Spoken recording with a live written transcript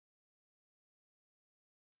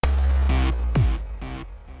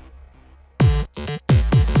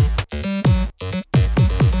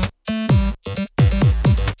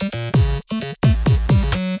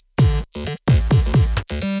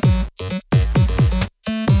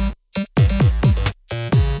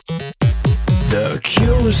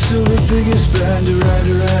biggest band around,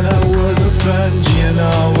 and I was a fan.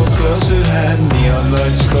 GNR were close at hand, neon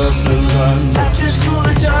lights across the land. After school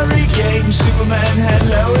Atari games, Superman had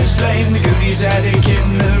Lois Lane, the Goonies attic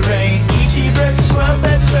in the rain, E.T. breakfast club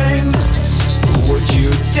at fame. Would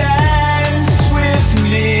you dance with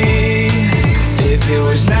me if it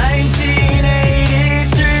was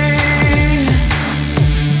 1983?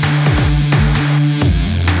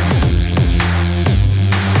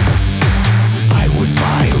 I would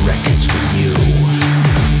buy records for you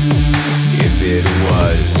if it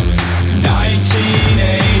was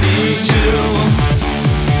 1982.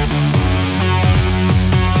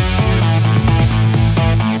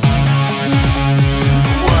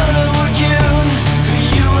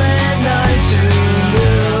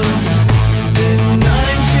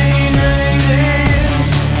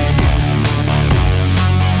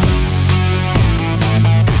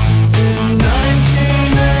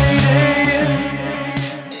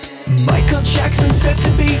 Jackson set to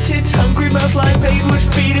beat it, hungry mouth like babe would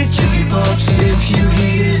feed it. Jimmy Pops if you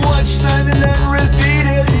heat it, watch time and then repeat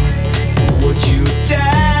it. Would you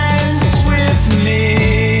dance with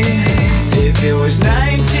me if it was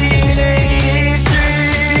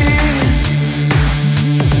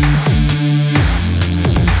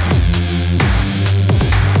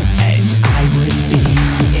 1983? And I would be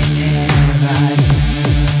in heaven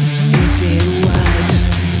if it was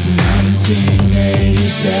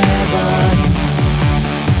 1987.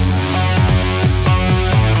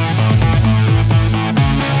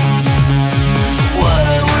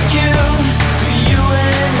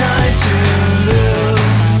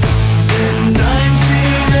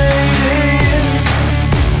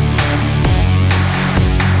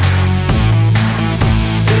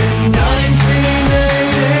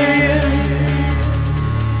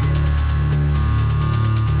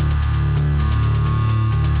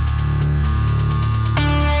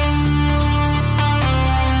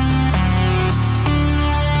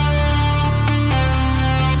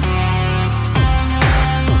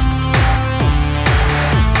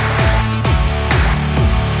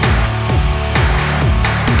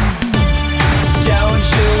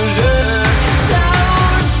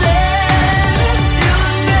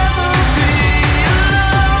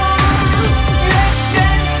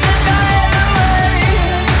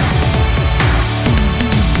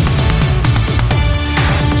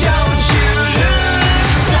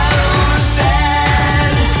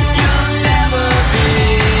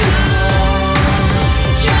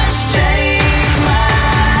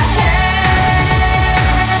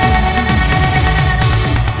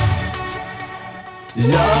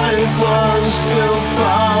 Life was still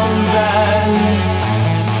found then.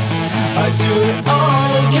 I'd do it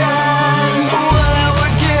all again. What I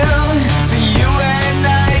would give for you and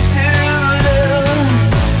I to live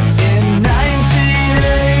in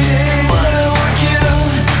 1980. What I would give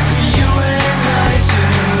for you and I to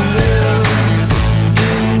live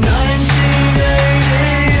in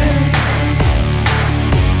 1980.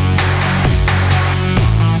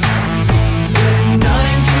 In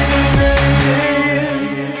 1980.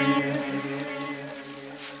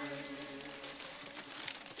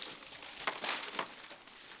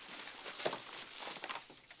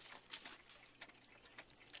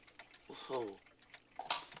 Oh.